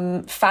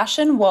 the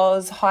fashion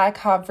was high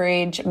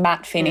coverage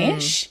matte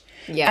finish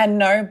and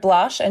no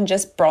blush and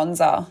just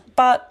bronzer.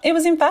 But it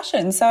was in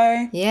fashion,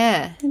 so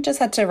yeah, you just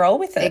had to roll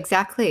with it.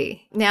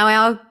 Exactly. Now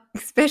our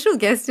special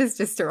guest has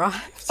just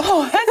arrived.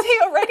 Oh, has he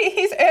already?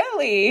 He's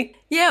early.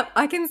 Yep,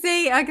 I can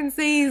see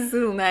his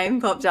little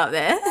name popped up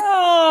there.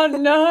 Oh,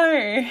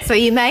 no. So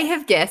you may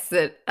have guessed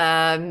that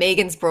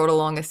Megan's brought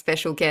along a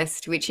special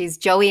guest, which is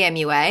Joey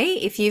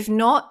MUA. If you've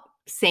not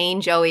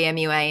seen Joey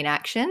MUA in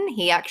action,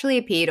 he actually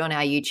appeared on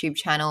our YouTube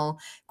channel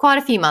quite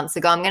a few months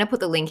ago. I'm going to put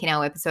the link in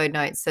our episode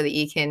notes so that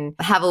you can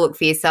have a look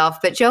for yourself.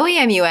 But Joey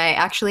MUA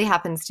actually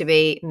happens to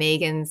be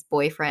Megan's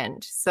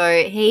boyfriend.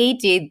 So he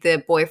did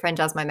the Boyfriend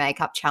Does My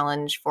Makeup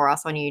challenge for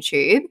us on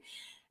YouTube.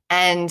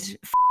 And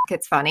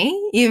it's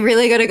funny. You've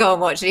really got to go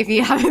and watch it if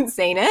you haven't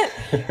seen it.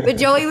 But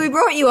Joey, we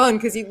brought you on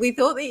because we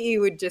thought that you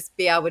would just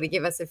be able to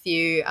give us a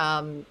few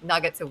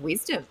nuggets of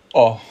wisdom.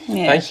 Oh,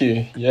 thank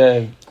you.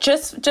 Yeah.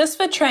 Just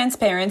for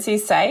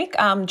transparency's sake,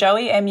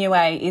 Joey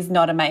MUA is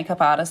not a makeup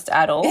artist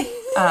at all.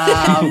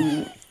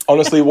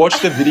 Honestly, watch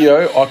the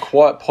video. I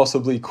quite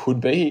possibly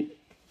could be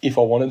if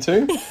I wanted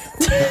to.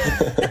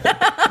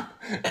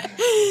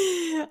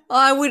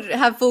 I would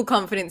have full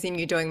confidence in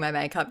you doing my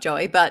makeup,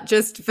 Joey, but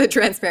just for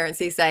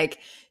transparency's sake,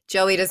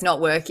 Joey does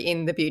not work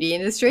in the beauty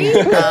industry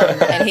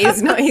and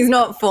he's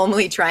not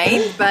formally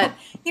trained, but,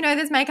 you know,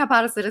 there's makeup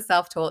artists that are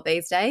self-taught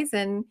these days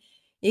and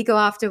you go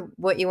after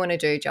what you want to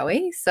do,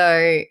 Joey.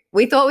 So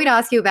we thought we'd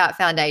ask you about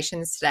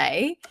foundations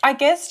today. I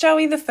guess,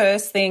 Joey, the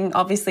first thing,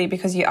 obviously,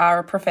 because you are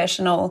a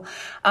professional,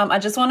 I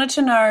just wanted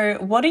to know,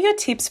 what are your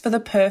tips for the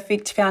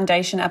perfect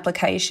foundation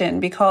application?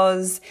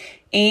 Because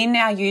in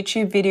our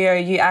YouTube video,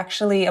 you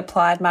actually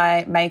applied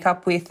my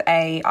makeup with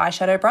a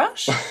eyeshadow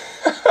brush.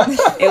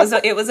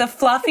 It was a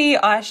fluffy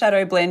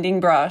eyeshadow blending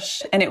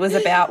brush and it was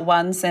about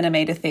 1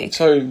 centimetre thick.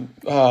 So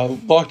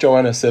like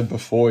Joanna said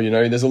before, you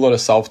know, there's a lot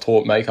of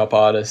self-taught makeup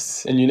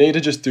artists and you need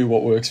to just do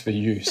what works for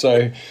you.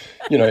 So,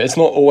 you know, it's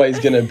not always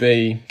going to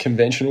be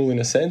conventional in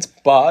a sense,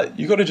 but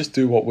you got to just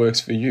do what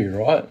works for you,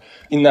 right?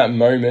 In that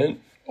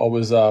moment, I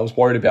was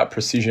worried about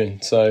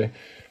precision. So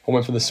I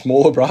went for the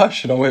smaller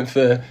brush and I went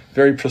for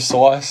very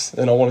precise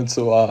and I wanted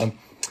to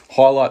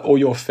highlight all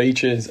your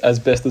features as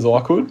best as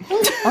I could.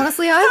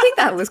 Honestly, I think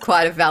that was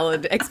quite a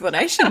valid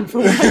explanation for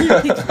why you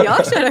picked the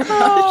eyeshadow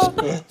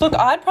brush. Look,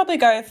 I'd probably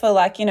go for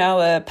like, you know,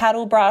 a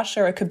paddle brush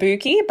or a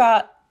kabuki,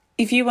 but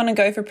if you want to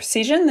go for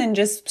precision, then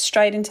just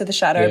straight into the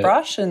shadow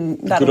brush and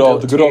that'll do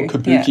it. The good old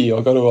kabuki. Yeah.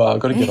 I got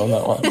to get on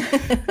that one.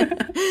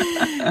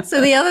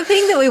 So the other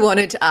thing that we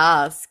wanted to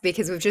ask,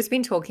 because we've just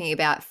been talking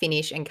about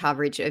finish and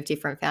coverage of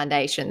different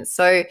foundations.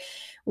 So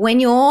when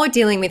you're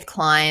dealing with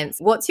clients,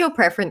 what's your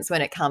preference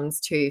when it comes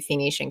to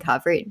finish and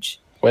coverage?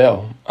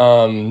 Wow.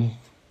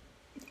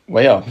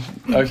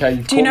 Okay.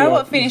 Do you know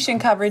what finish and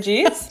coverage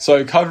is?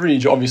 So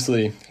coverage,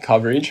 obviously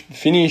coverage.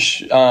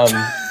 Finish,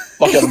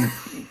 like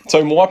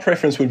so my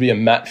preference would be a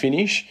matte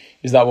finish.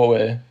 Is that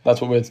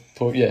that's what we're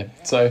talking? Yeah.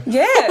 So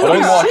Yeah.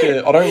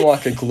 I don't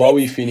like a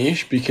glowy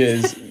finish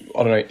because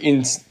I don't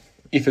know,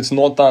 if it's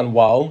not done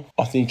well,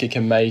 I think it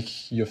can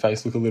make your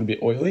face look a little bit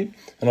oily,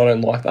 and I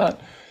don't like that.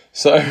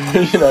 So,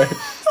 you know.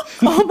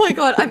 Oh my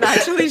God, I'm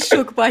actually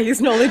shook by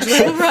his knowledge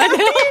level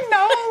right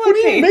now. What do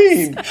you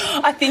mean?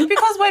 I think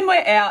because when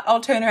we're out, I'll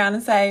turn around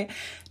and say,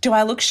 do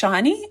I look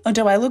shiny or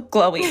do I look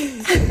glowy?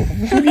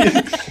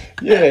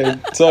 Yeah,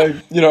 so,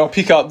 you know, I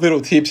pick up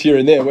little tips here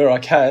and there where I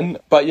can.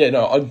 But, yeah,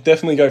 no, I'd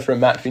definitely go for a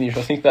matte finish.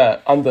 I think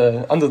that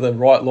under the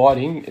right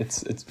lighting,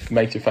 it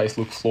makes your face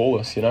look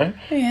flawless, you know?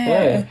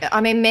 Yeah.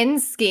 I mean,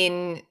 men's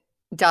skin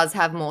does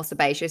have more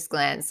sebaceous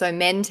glands, so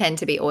men tend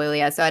to be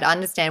oilier. So I'd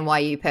understand why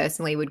you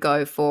personally would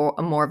go for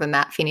more of a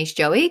matte finish,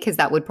 Joey, because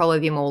that would probably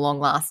be more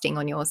long-lasting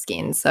on your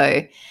skin.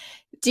 So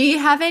do you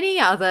have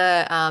any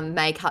other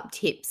makeup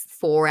tips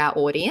for our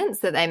audience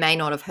that they may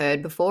not have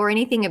heard before?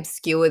 Anything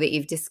obscure that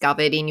you've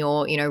discovered in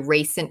your, you know,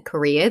 recent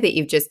career that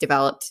you've just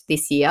developed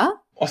this year?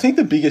 I think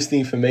the biggest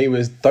thing for me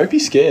was don't be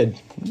scared.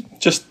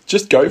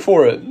 Just go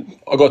for it.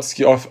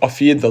 I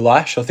feared the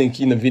lash. I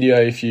think in the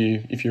video, if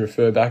you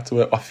refer back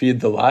to it, I feared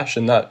the lash,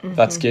 and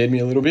that scared me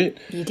a little bit.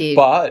 You did.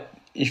 But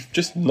if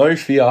just no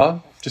fear,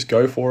 just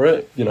go for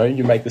it. You know,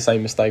 you make the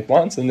same mistake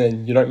once and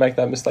then you don't make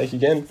that mistake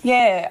again.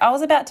 Yeah, I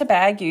was about to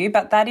bag you,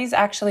 but that is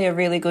actually a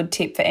really good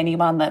tip for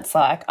anyone that's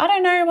like, I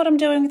don't know what I'm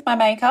doing with my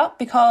makeup,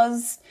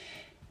 because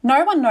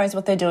no one knows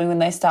what they're doing when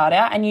they start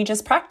out, and you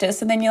just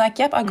practice and then you're like,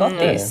 yep, I got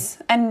this.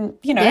 And,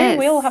 you know, Yes.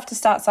 we all have to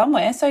start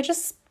somewhere, so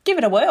just give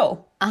it a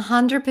whirl.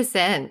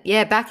 100%.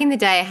 Yeah, back in the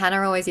day,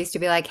 Hannah always used to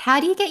be like, how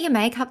do you get your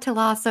makeup to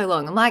last so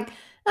long? I'm like,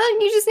 oh,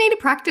 you just need to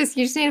practice.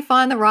 You just need to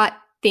find the right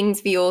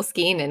things for your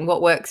skin and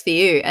what works for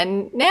you.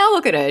 And now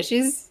look at her.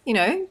 She's, you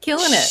know,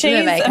 killing it She's with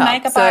her makeup. a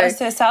makeup artist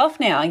herself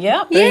now,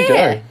 yep. There you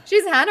Yeah, go.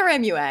 she's Hannah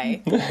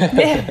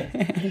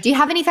MUA. Do you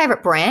have any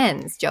favourite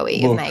brands,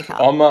 Joey, of Look,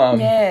 makeup? I'm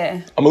Yeah.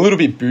 a little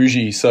bit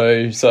bougie,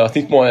 so I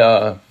think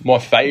my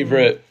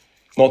favourite,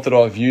 not that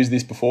I've used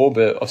this before,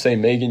 but I've seen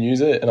Megan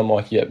use it, and I'm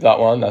like, yep, that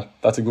one,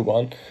 that's a good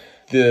one.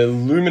 The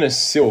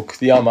Luminous Silk,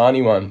 the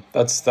Armani one,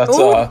 that's got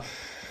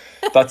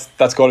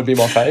to be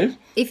my fave.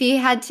 If you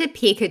had to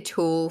pick a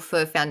tool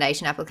for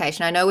foundation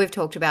application, I know we've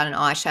talked about an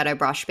eyeshadow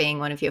brush being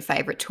one of your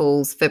favourite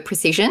tools for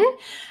precision,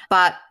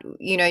 but,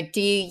 you know,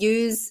 do you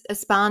use a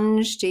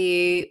sponge? Do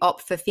you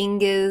opt for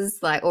fingers?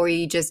 Or are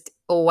you just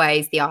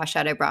always the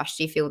eyeshadow brush?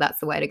 Do you feel that's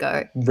the way to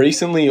go?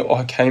 Recently,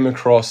 I came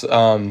across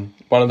one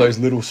of those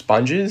little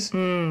sponges,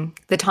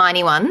 The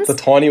tiny ones? the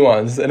tiny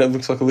ones, and it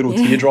looks like a little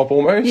teardrop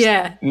almost.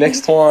 Yeah.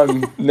 Next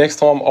time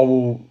I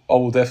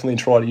will definitely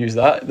try to use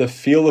that. The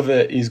feel of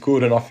it is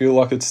good, and I feel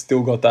like it's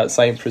still got that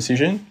same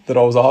precision that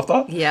I was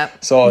after.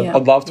 Yep. So Yep.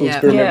 I'd love to Yep.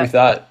 experiment Yep. with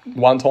that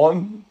one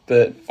time,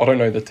 but I don't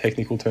know the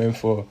technical term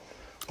for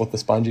what the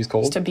sponge is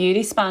called. Just a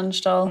beauty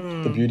sponge, doll.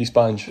 The beauty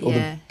sponge or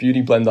Yeah. the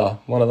beauty blender,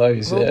 one of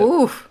those. Yeah.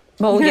 Oof.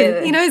 Well,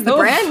 yeah. He knows the Oof.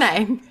 brand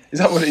name. Is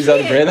that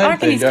the brand name? I reckon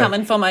There you he's go.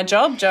 coming for my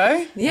job,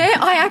 Joe. Yeah,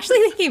 I actually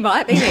think he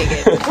might be,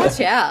 Megan.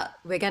 Watch out.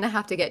 We're going to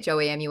have to get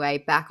Joey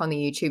MUA back on the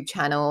YouTube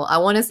channel. I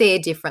want to see a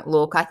different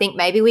look. I think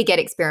maybe we get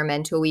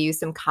experimental. We use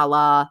some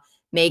colour.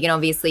 Megan,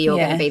 obviously, you're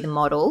going Yeah. to be the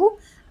model.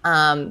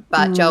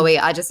 But Joey,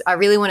 I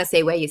really want to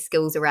see where your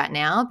skills are at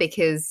now,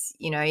 because,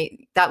 you know,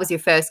 that was your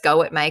first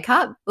go at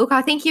makeup. Look,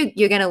 I think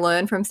you're going to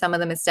learn from some of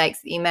the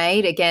mistakes that you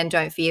made. Again,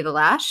 don't fear the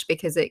lash,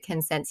 because it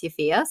can sense your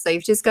fear. So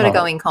you've just got to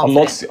go in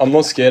confident. I'm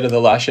not scared of the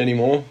lash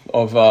anymore.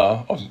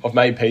 I've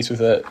made peace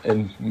with it,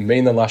 and me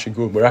and the lash are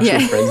good. We're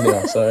actually Yeah. friends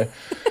now. So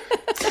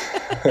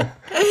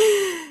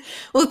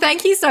Well,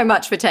 thank you so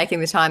much for taking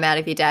the time out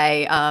of your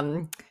day.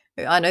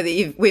 I know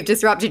that we've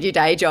disrupted your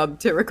day job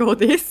to record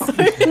this, so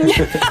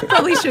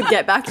probably should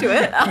get back to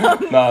it.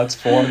 no, it's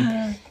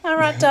fine. All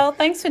right, doll.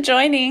 Thanks for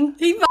joining.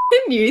 He fucking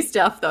knew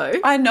stuff, though.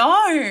 I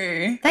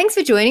know. Thanks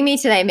for joining me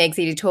today,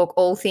 Megsy, to talk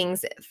all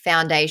things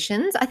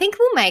foundations. I think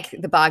we'll make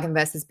the bargain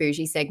versus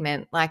bougie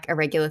segment like a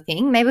regular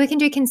thing. Maybe we can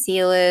do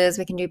concealers,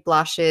 we can do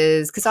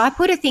blushes, because I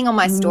put a thing on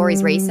my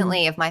stories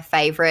recently of my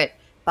favourite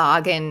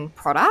bargain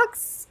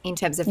products in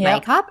terms of Yep.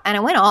 makeup, and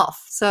it went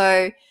off.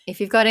 So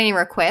if you've got any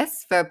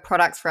requests for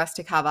products for us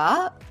to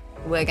cover,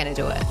 we're going to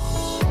do it.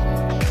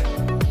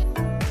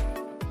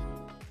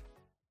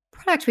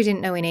 Product we didn't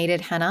know we needed,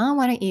 Hannah.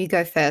 Why don't you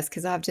go first?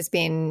 Because I've just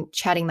been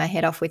chatting my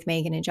head off with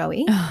Megan and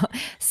Joey.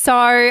 So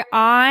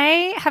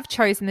I have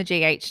chosen the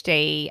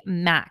GHD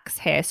Max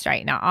hair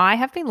straightener. I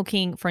have been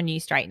looking for a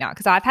new straightener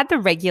because I've had the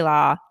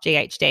regular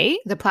GHD.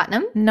 The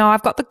platinum? No,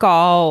 I've got the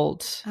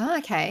gold. Oh,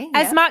 okay.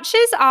 As Yep. much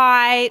as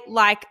I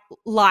like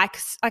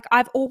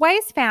I've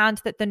always found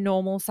that the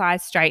normal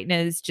size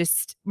straighteners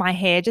my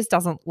hair just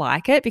doesn't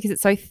like it because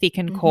it's so thick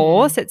and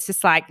coarse. It's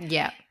just like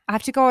Yeah. I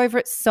have to go over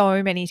it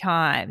so many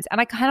times. And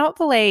I cannot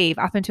believe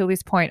up until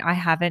this point I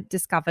haven't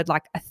discovered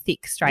like a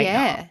thick straightener.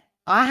 Yeah.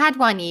 I had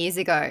one years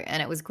ago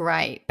and it was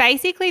great.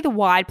 Basically, the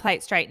wide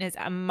plate straighteners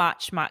are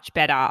much, much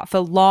better for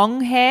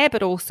long hair,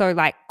 but also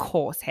like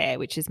coarse hair,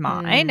 which is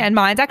mine. And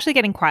mine's actually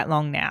getting quite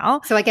long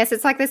now. So I guess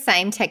it's like the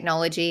same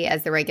technology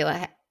as the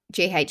regular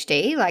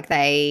GHD, like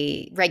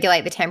they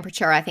regulate the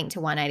temperature, I think,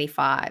 to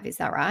 185. Is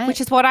that right? Which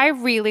is what I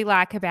really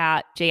like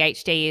about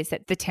GHD is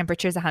that the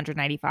temperature is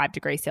 185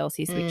 degrees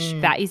Celsius, which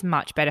that is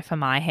much better for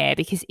my hair,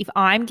 because if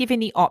I'm given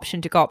the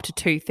option to go up to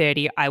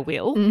 230, I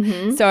will.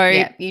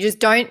 So you just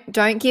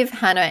don't give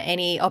Hannah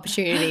any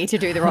opportunity to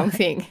do the wrong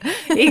thing.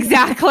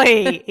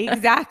 Exactly.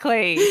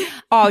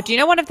 Oh, do you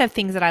know one of the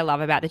things that I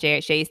love about the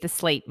GHD is the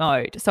sleep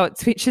mode? So it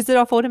switches it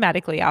off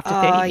automatically after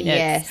 30 minutes.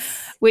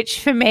 Yes.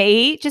 Which for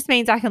me just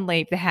means I can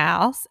leave the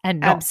house and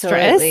not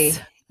Absolutely.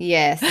 stress.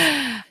 Yes.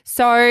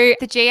 So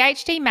the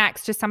GHD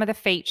Max, just some of the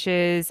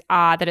features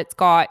are that it's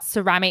got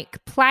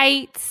ceramic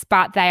plates,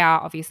 but they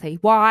are obviously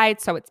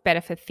wide, so it's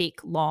better for thick,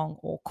 long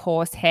or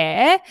coarse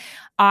hair.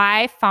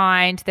 I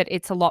find that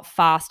it's a lot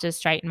faster to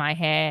straighten my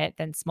hair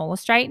than smaller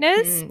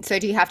straighteners. So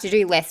do you have to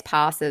do less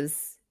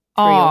passes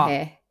through your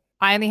hair?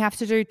 I only have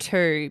to do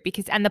 2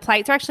 and the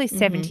plates are actually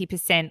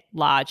 70%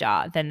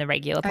 larger than the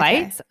regular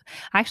plates.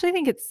 I actually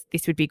think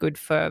this would be good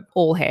for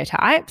all hair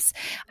types.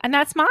 And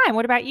that's mine.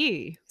 What about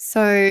you?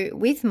 So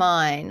with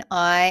mine,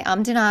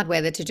 I'm denied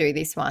whether to do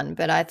this one,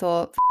 but I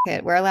thought,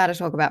 it, we're allowed to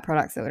talk about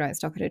products that we don't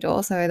stock at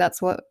Adore, so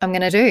that's what I'm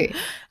going to do.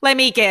 Let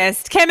me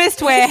guess.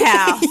 Chemist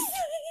Warehouse.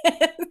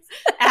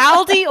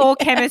 Aldi or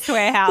Chemist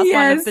Warehouse,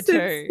 one of the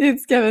two.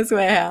 It's Chemist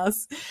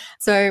Warehouse.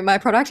 So my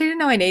product I didn't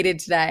know I needed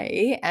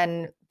today,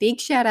 and big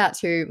shout out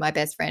to my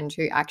best friend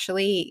who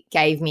actually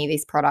gave me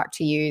this product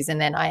to use, and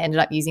then I ended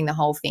up using the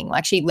whole thing.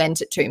 Like, she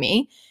lent it to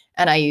me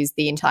and I used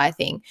the entire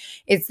thing.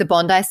 It's the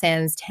Bondi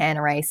Sands Tan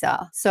Eraser.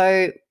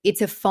 So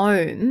it's a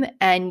foam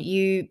and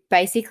you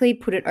basically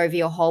put it over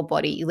your whole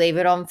body. You leave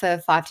it on for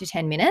 5 to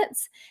 10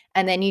 minutes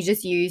and then you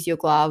just use your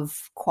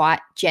glove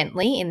quite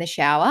gently in the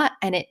shower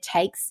and it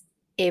takes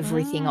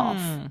everything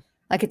off.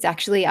 Like, it's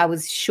actually, I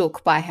was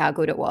shook by how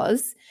good it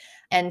was.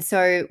 And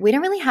so we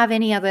don't really have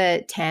any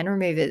other tan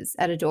removers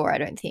at Adore, I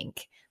don't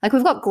think. Like,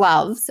 we've got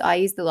gloves. I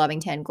use the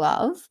Loving Tan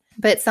glove.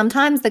 But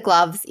sometimes the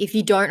gloves, if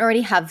you don't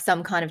already have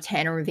some kind of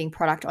tan removing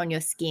product on your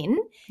skin,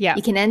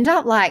 you can end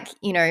up like,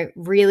 you know,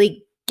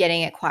 really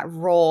getting it quite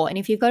raw. And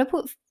if you've got to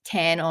put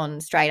tan on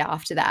straight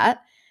after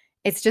that,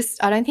 it's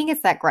just, I don't think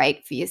it's that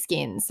great for your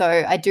skin.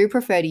 So I do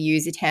prefer to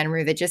use a tan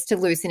remover just to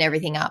loosen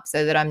everything up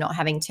so that I'm not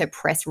having to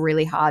press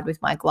really hard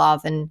with my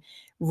glove and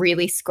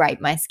really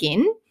scrape my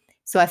skin.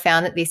 So I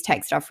found that this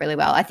takes off really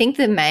well. I think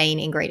the main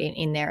ingredient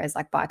in there is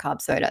like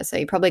bicarb soda. So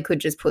you probably could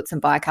just put some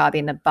bicarb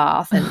in the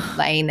bath and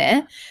lay in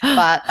there.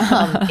 But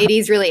it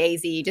is really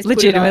easy. You just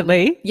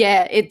legitimately. Put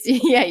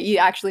it on. You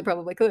actually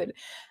probably could.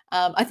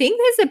 I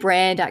think there's a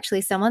brand,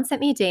 actually, someone sent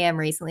me a DM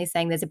recently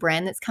saying there's a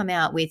brand that's come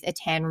out with a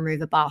tan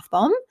remover bath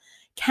bomb.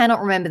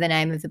 Cannot remember the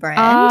name of the brand.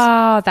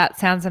 Oh, that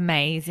sounds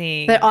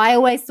amazing. But I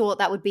always thought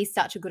that would be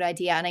such a good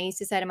idea. And I used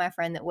to say to my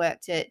friend that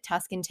worked at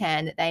Tuscan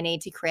Tan that they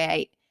need to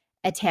create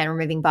a tan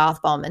removing bath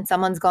bomb, and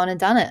someone's gone and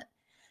done it.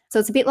 So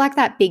it's a bit like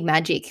that Big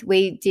Magic.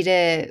 We did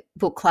a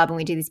book club and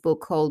we did this book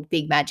called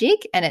Big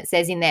Magic, and it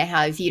says in there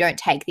how if you don't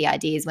take the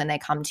ideas when they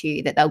come to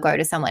you, that they'll go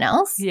to someone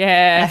else.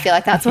 Yeah. And I feel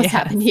like that's what's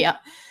happened here.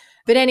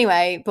 But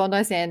anyway,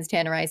 Bondi Sands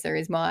Tan Eraser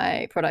is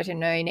my product I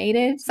know you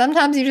needed.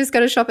 Sometimes you just got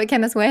to shop at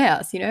Chemist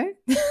Warehouse, you know?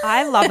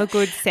 I love a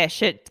good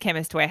sesh at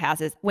Chemist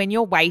Warehouses when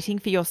you're waiting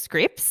for your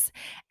scripts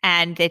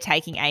and they're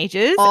taking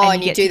ages.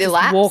 And you do the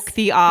laps. Walk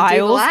the aisles. You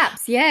do the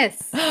laps,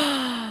 yes.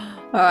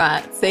 All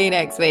right. See you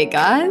next week,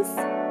 guys.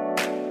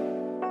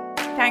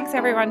 Thanks,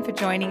 everyone, for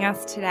joining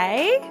us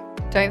today.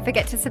 Don't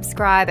forget to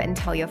subscribe and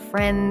tell your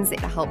friends. It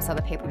helps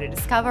other people to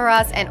discover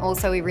us. And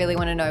also, we really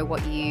want to know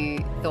what you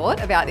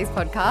thought about this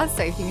podcast.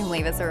 So if you can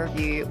leave us a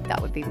review,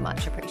 that would be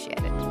much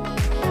appreciated.